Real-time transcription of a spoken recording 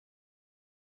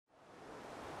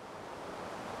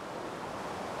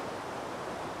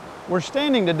We're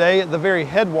standing today at the very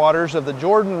headwaters of the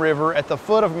Jordan River at the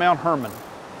foot of Mount Hermon.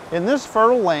 In this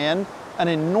fertile land, an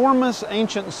enormous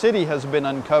ancient city has been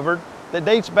uncovered that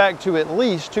dates back to at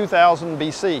least 2000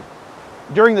 BC.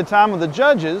 During the time of the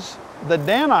Judges, the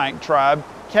Danite tribe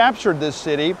captured this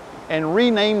city and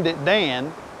renamed it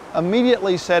Dan,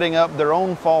 immediately setting up their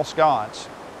own false gods.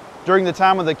 During the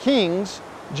time of the kings,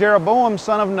 Jeroboam,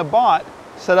 son of Nebat,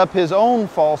 set up his own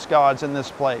false gods in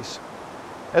this place.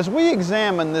 As we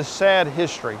examine this sad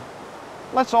history,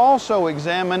 let's also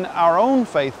examine our own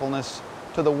faithfulness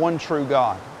to the one true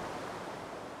God.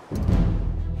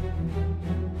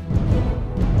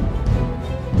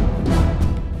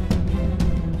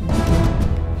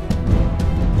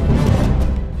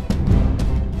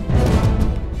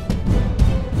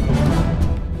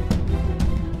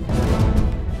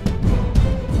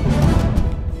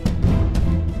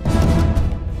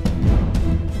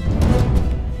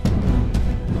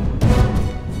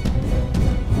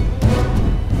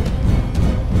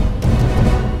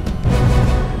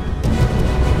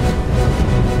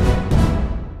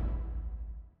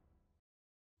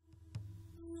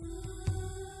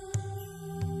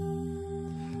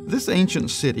 This ancient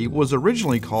city was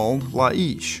originally called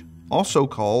Laish, also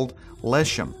called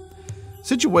Leshem.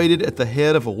 Situated at the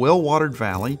head of a well-watered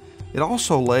valley, it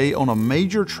also lay on a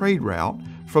major trade route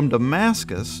from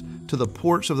Damascus to the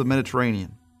ports of the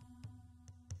Mediterranean.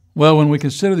 Well, when we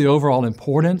consider the overall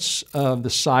importance of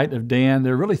the site of Dan,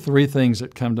 there are really three things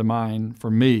that come to mind for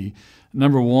me.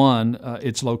 Number one,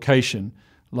 its location.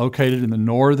 Located in the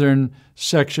northern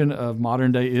section of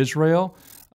modern-day Israel.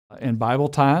 In Bible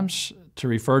times, to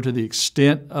refer to the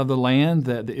extent of the land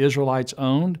that the Israelites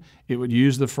owned, it would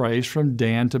use the phrase from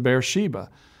Dan to Beersheba.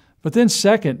 But then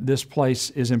second, this place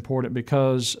is important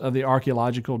because of the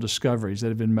archaeological discoveries that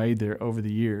have been made there over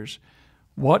the years.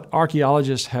 What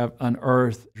archaeologists have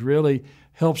unearthed really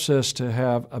helps us to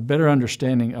have a better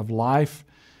understanding of life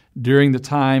during the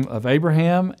time of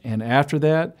Abraham and after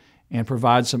that, and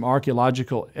provide some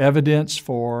archaeological evidence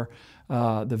for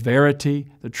the verity,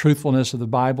 the truthfulness of the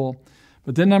Bible.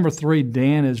 But then number three,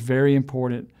 Dan is very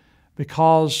important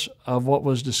because of what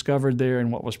was discovered there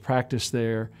and what was practiced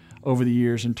there over the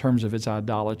years in terms of its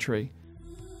idolatry.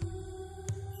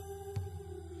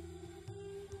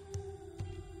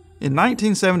 In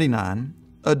 1979,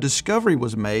 a discovery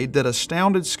was made that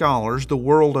astounded scholars the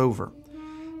world over.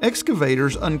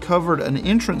 Excavators uncovered an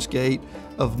entrance gate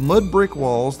of mud brick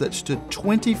walls that stood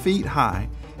 20 feet high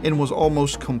and was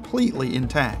almost completely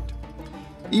intact.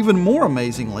 Even more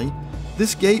amazingly,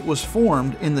 this gate was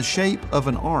formed in the shape of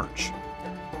an arch.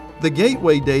 The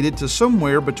gateway dated to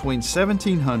somewhere between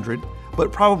 1700,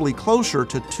 but probably closer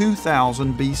to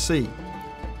 2000 BC.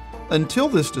 Until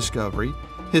this discovery,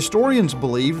 historians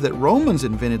believed that Romans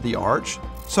invented the arch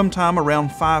sometime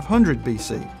around 500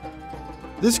 BC.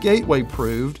 This gateway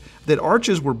proved that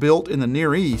arches were built in the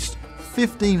Near East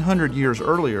 1,500 years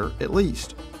earlier at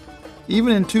least.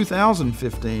 Even in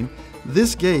 2015,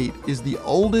 this gate is the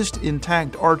oldest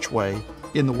intact archway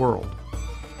in the world.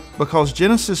 Because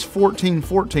Genesis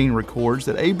 14:14 records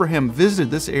that Abraham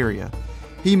visited this area,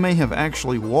 he may have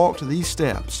actually walked these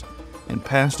steps and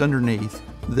passed underneath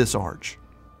this arch.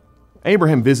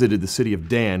 Abraham visited the city of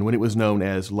Dan when it was known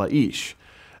as Laish,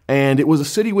 and it was a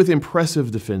city with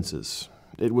impressive defenses.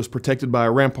 It was protected by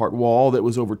a rampart wall that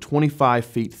was over 25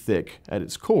 feet thick at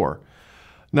its core.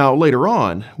 Now, later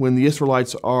on, when the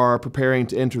Israelites are preparing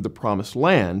to enter the Promised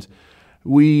Land,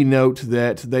 we note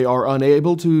that they are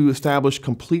unable to establish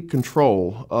complete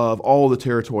control of all the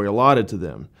territory allotted to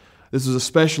them. This is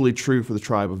especially true for the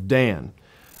tribe of Dan.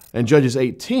 In Judges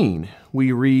 18,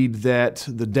 we read that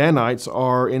the Danites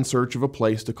are in search of a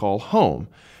place to call home.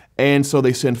 And so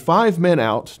they send 5 men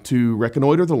out to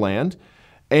reconnoiter the land,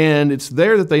 and it's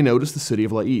there that they notice the city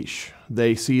of Laish.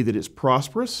 They see that it's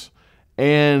prosperous,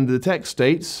 and the text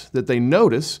states that they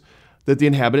notice that the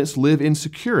inhabitants live in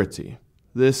security.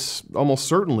 This almost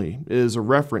certainly is a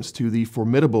reference to the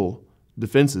formidable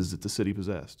defenses that the city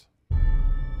possessed.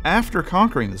 After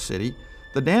conquering the city,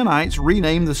 the Danites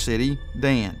renamed the city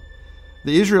Dan.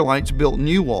 The Israelites built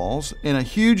new walls and a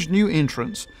huge new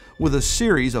entrance with a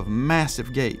series of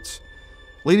massive gates.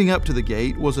 Leading up to the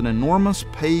gate was an enormous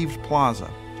paved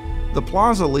plaza. The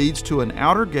plaza leads to an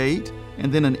outer gate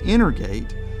and then an inner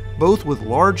gate, both with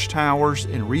large towers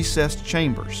and recessed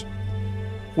chambers.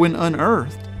 When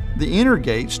unearthed, the inner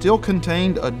gate still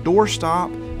contained a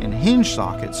doorstop and hinge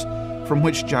sockets from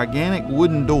which gigantic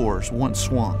wooden doors once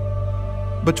swung.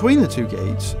 Between the two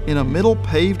gates, in a middle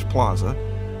paved plaza,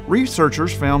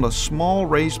 researchers found a small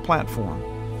raised platform.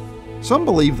 Some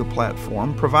believe the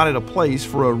platform provided a place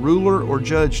for a ruler or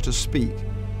judge to speak.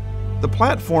 The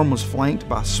platform was flanked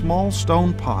by small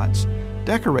stone pots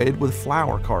decorated with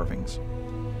flower carvings.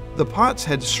 The pots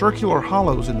had circular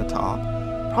hollows in the top,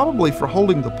 probably for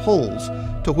holding the poles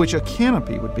to which a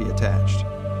canopy would be attached.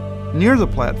 Near the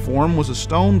platform was a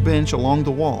stone bench along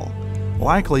the wall,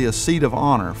 likely a seat of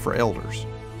honor for elders.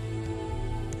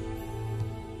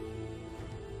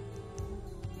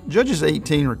 Judges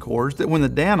 18 records that when the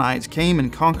Danites came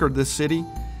and conquered this city,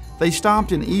 they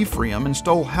stopped in Ephraim and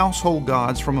stole household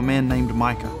gods from a man named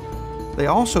Micah. They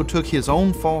also took his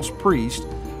own false priest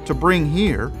to bring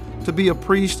here to be a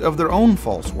priest of their own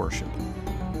false worship.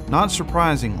 Not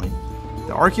surprisingly,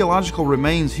 the archaeological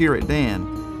remains here at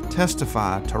Dan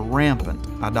testify to rampant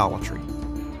idolatry.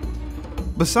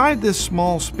 Beside this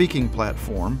small speaking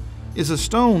platform is a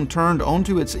stone turned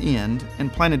onto its end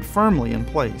and planted firmly in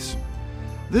place.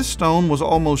 This stone was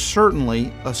almost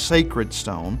certainly a sacred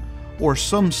stone or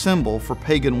some symbol for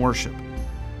pagan worship.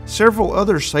 Several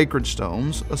other sacred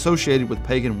stones associated with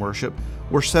pagan worship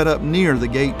were set up near the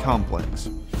gate complex.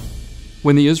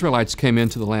 When the Israelites came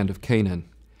into the land of Canaan,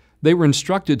 they were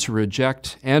instructed to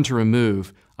reject and to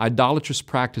remove idolatrous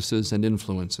practices and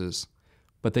influences,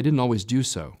 but they didn't always do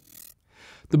so.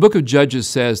 The book of Judges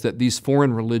says that these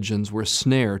foreign religions were a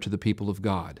snare to the people of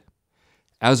God.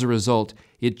 As a result,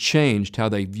 it changed how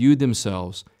they viewed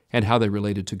themselves and how they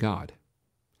related to God.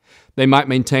 They might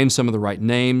maintain some of the right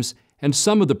names and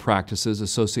some of the practices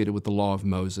associated with the law of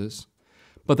Moses,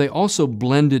 but they also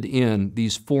blended in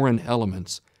these foreign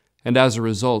elements, and as a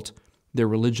result, their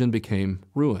religion became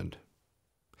ruined.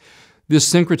 This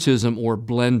syncretism or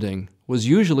blending was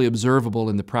usually observable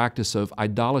in the practice of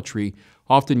idolatry,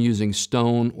 often using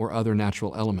stone or other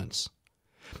natural elements.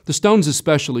 The stones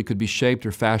especially could be shaped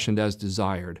or fashioned as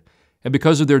desired, and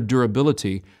because of their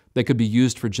durability, they could be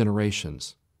used for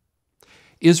generations.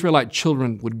 Israelite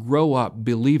children would grow up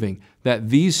believing that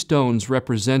these stones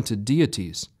represented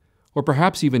deities, or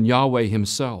perhaps even Yahweh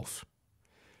himself.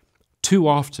 Too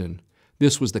often,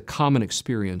 this was the common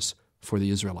experience for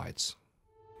the Israelites.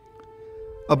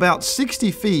 About 60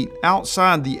 feet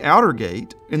outside the outer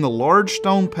gate, in the large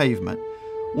stone pavement,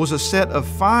 was a set of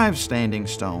 5 standing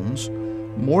stones.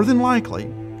 More than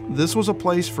likely, this was a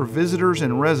place for visitors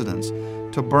and residents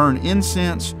to burn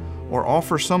incense or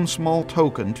offer some small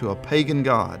token to a pagan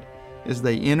god as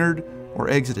they entered or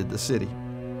exited the city.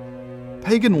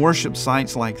 Pagan worship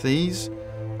sites like these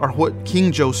are what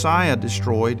King Josiah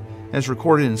destroyed, as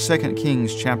recorded in 2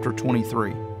 Kings chapter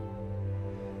 23.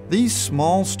 These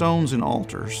small stones and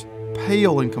altars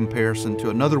pale in comparison to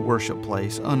another worship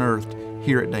place unearthed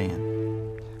here at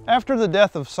Dan. After the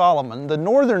death of Solomon, the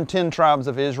northern 10 tribes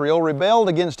of Israel rebelled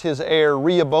against his heir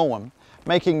Rehoboam,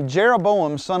 making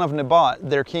Jeroboam son of Nebat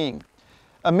their king.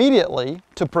 Immediately,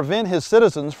 to prevent his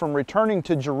citizens from returning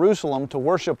to Jerusalem to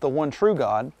worship the one true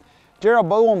God,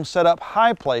 Jeroboam set up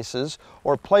high places,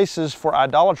 or places for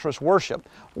idolatrous worship,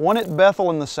 one at Bethel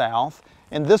in the south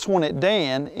and this one at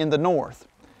Dan in the north.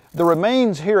 The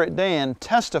remains here at Dan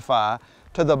testify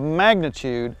to the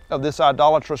magnitude of this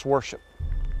idolatrous worship.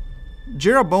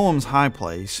 Jeroboam's high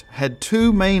place had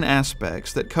 2 main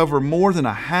aspects that cover more than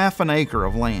a half an acre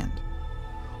of land.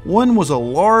 One was a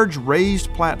large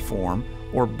raised platform,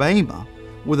 or bema,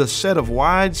 with a set of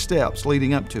wide steps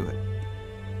leading up to it.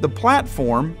 The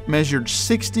platform measured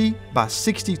 60 by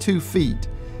 62 feet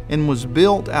and was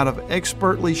built out of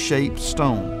expertly shaped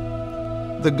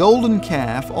stone. The golden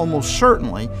calf almost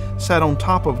certainly sat on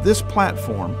top of this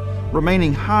platform,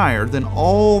 remaining higher than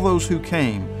all those who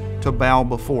came to bow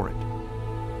before it.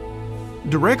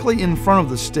 Directly in front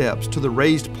of the steps to the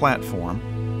raised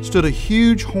platform stood a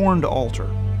huge horned altar.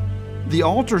 The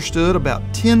altar stood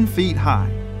about 10 feet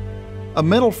high. A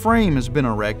metal frame has been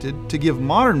erected to give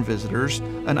modern visitors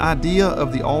an idea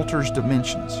of the altar's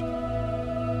dimensions.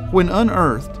 When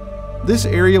unearthed, this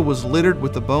area was littered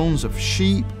with the bones of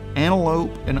sheep,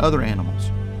 antelope, and other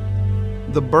animals.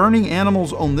 The burning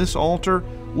animals on this altar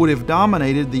would have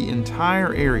dominated the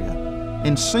entire area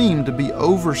and seemed to be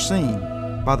overseen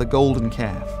by the golden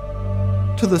calf.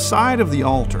 To the side of the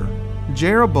altar,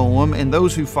 Jeroboam and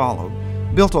those who followed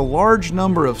built a large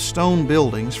number of stone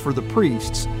buildings for the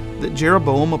priests that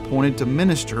Jeroboam appointed to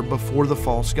minister before the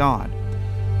false god.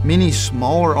 Many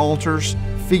smaller altars,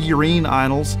 figurine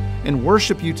idols, and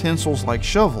worship utensils like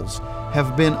shovels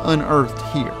have been unearthed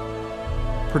here.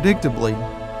 Predictably,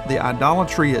 the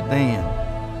idolatry at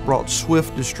Dan brought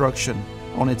swift destruction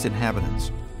on its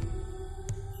inhabitants.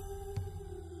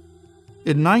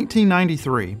 In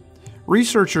 1993,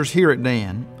 researchers here at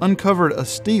Dan uncovered a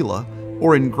stela,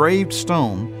 or engraved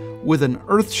stone, with an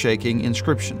earth-shaking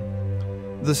inscription.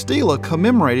 The stela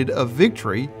commemorated a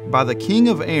victory by the king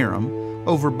of Aram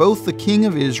over both the king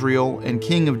of Israel and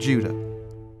king of Judah.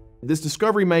 This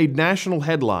discovery made national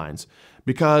headlines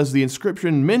because the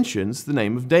inscription mentions the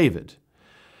name of David.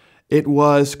 It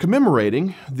was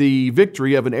commemorating the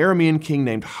victory of an Aramean king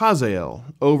named Hazael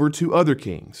over two other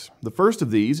kings. The first of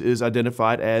these is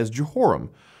identified as Jehoram,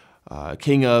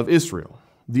 king of Israel.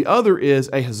 The other is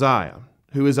Ahaziah,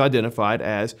 who is identified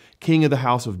as king of the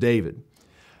house of David.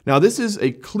 Now, this is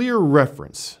a clear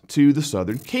reference to the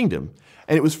southern kingdom,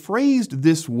 and it was phrased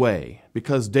this way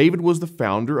because David was the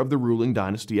founder of the ruling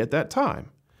dynasty at that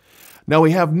time. Now,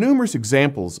 we have numerous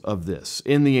examples of this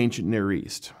in the ancient Near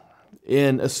East.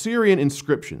 In Assyrian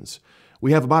inscriptions,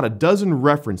 we have about a dozen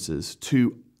references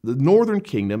to the northern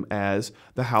kingdom as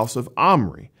the house of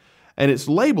Omri, and it's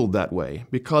labeled that way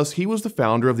because he was the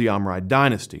founder of the Omride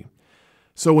dynasty.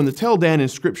 So when the Tel Dan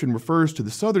inscription refers to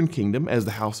the southern kingdom as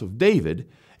the house of David,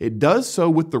 it does so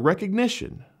with the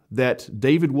recognition that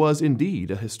David was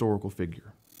indeed a historical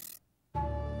figure.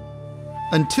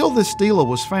 Until this stela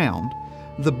was found,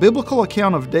 the biblical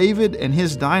account of David and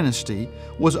his dynasty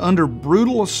was under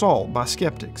brutal assault by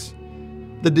skeptics.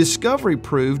 The discovery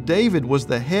proved David was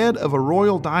the head of a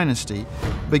royal dynasty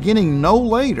beginning no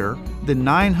later than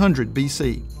 900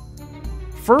 BC.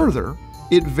 Further,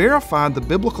 it verified the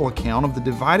biblical account of the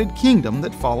divided kingdom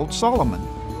that followed Solomon.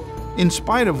 In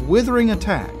spite of withering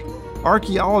attack,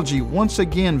 archaeology once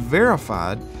again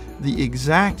verified the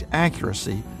exact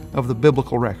accuracy of the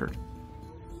biblical record.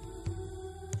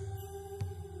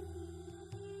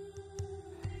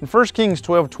 In 1 Kings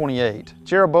 12:28,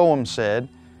 Jeroboam said,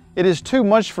 "It is too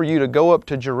much for you to go up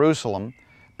to Jerusalem.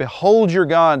 Behold your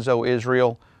gods, O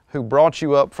Israel, who brought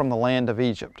you up from the land of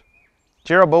Egypt."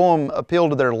 Jeroboam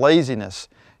appealed to their laziness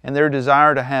and their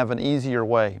desire to have an easier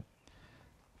way.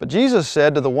 But Jesus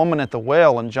said to the woman at the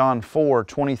well in John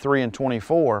 4:23 and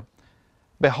 24,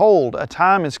 "Behold, a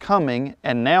time is coming,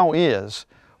 and now is,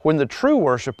 when the true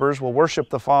worshipers will worship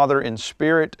the Father in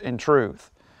spirit and truth.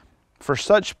 For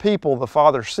such people the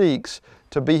Father seeks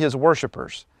to be His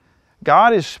worshipers.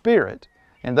 God is spirit,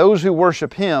 and those who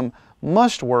worship Him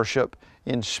must worship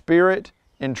in spirit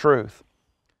and truth."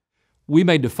 We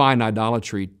may define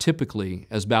idolatry typically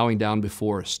as bowing down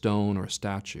before a stone or a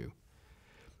statue.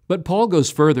 But Paul goes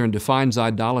further and defines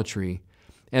idolatry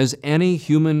as any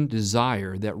human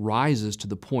desire that rises to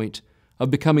the point of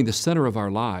becoming the center of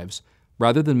our lives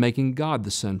rather than making God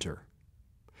the center.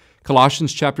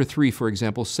 Colossians chapter 3, for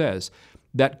example, says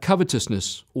that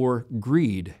covetousness or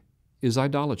greed is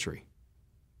idolatry.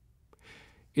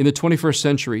 In the 21st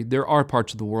century, there are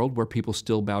parts of the world where people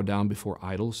still bow down before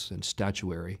idols and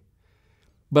statuary.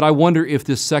 But I wonder if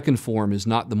this second form is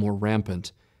not the more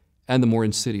rampant and the more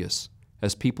insidious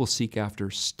as people seek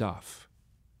after stuff.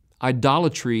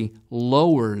 Idolatry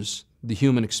lowers the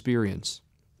human experience.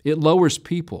 It lowers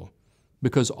people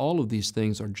because all of these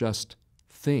things are just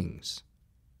things.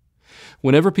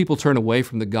 Whenever people turn away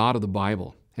from the God of the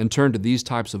Bible and turn to these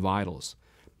types of idols,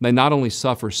 they not only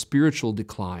suffer spiritual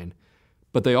decline,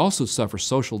 but they also suffer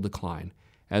social decline,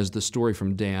 as the story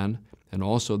from Dan and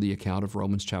also the account of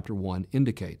Romans chapter 1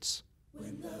 indicates.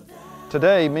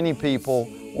 Today, many people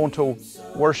want to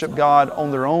worship God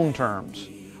on their own terms,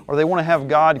 or they want to have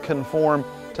God conform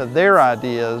to their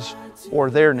ideas or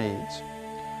their needs.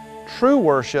 True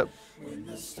worship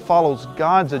follows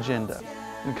God's agenda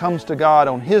and comes to God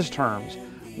on His terms,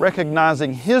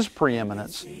 recognizing His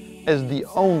preeminence as the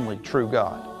only true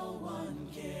God.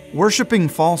 Worshiping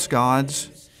false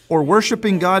gods or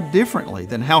worshiping God differently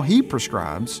than how He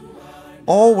prescribes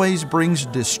always brings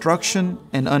destruction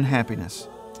and unhappiness.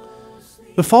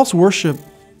 The false worship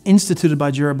instituted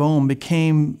by Jeroboam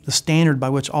became the standard by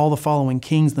which all the following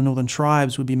kings of the northern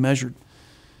tribes would be measured.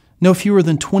 No fewer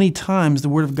than 20 times the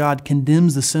Word of God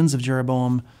condemns the sins of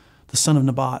Jeroboam, the son of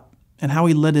Nebat, and how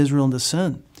he led Israel into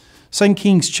sin. 2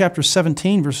 Kings chapter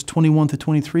 17, verses 21 to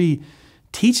 23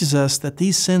 teaches us that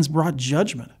these sins brought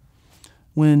judgment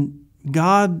when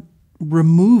God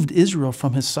removed Israel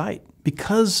from His sight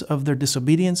because of their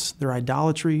disobedience, their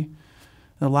idolatry,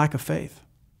 and their lack of faith.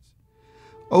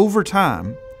 Over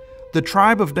time, the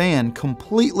tribe of Dan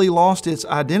completely lost its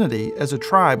identity as a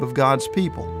tribe of God's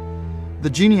people. The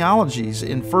genealogies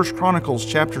in 1 Chronicles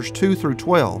chapters 2 through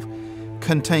 12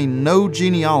 contain no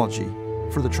genealogy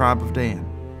for the tribe of Dan.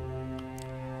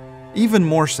 Even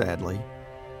more sadly,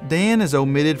 Dan is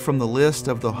omitted from the list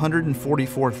of the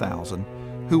 144,000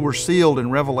 who were sealed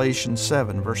in Revelation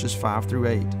 7 verses 5 through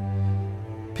 8.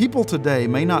 People today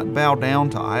may not bow down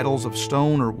to idols of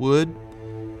stone or wood,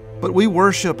 but we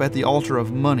worship at the altar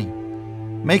of money,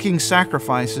 making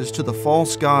sacrifices to the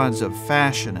false gods of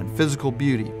fashion and physical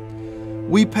beauty.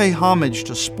 We pay homage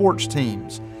to sports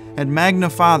teams and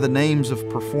magnify the names of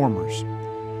performers.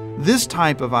 This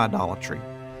type of idolatry,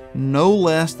 no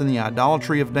less than the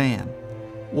idolatry of Dan,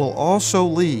 will also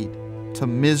lead to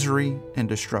misery and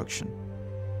destruction.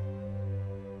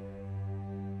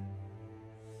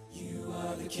 You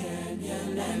are the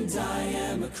canyon and I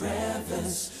am a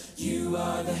crevice. You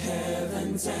are the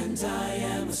heavens and I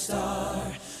am a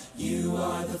star. You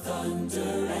are the thunder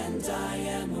and I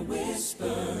am a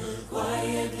whisper,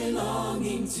 quietly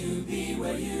longing to be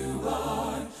where you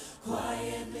are.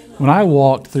 When I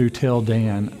walked through Tel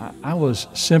Dan, I was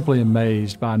simply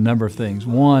amazed by a number of things.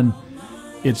 One,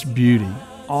 its beauty.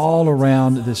 All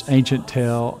around this ancient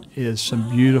Tel is some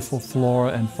beautiful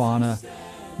flora and fauna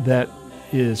that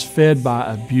is fed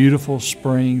by a beautiful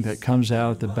spring that comes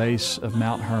out at the base of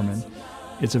Mount Hermon.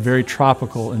 It's a very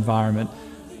tropical environment,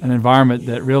 an environment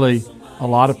that really a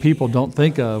lot of people don't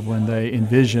think of when they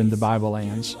envision the Bible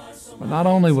lands. But not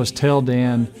only was Tel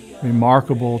Dan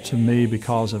remarkable to me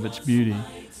because of its beauty,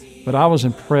 but I was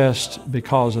impressed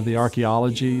because of the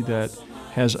archaeology that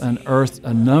has unearthed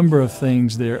a number of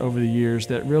things there over the years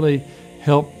that really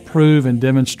help prove and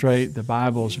demonstrate the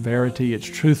Bible's verity, its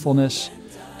truthfulness,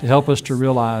 to help us to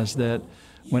realize that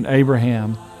when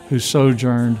Abraham, who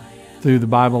sojourned through the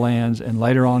Bible lands and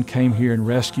later on came here and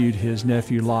rescued his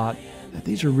nephew Lot, that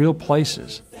these are real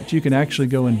places, that you can actually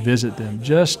go and visit them,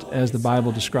 just as the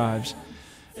Bible describes.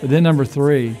 But then number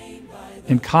three,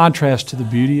 in contrast to the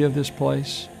beauty of this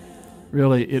place,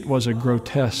 really it was a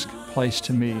grotesque place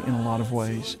to me in a lot of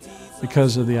ways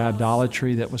because of the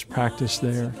idolatry that was practiced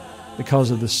there,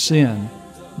 because of the sin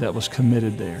that was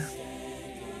committed there.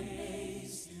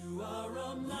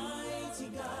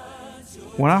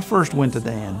 When I first went to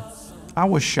Dan, I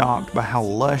was shocked by how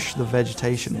lush the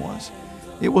vegetation was.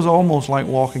 It was almost like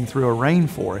walking through a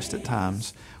rainforest at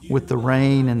times, with the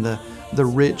rain and the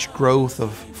rich growth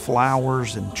of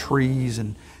flowers and trees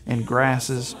and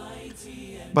grasses.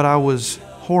 But I was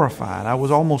horrified. I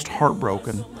was almost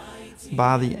heartbroken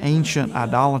by the ancient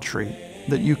idolatry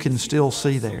that you can still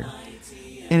see there.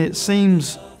 And it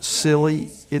seems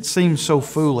silly, it seems so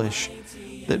foolish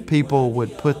that people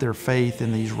would put their faith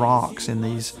in these rocks, in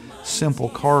these simple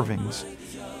carvings.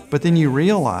 But then you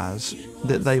realize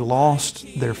that they lost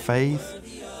their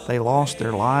faith, they lost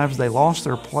their lives, they lost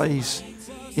their place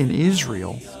in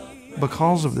Israel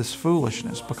because of this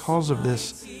foolishness, because of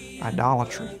this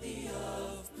idolatry.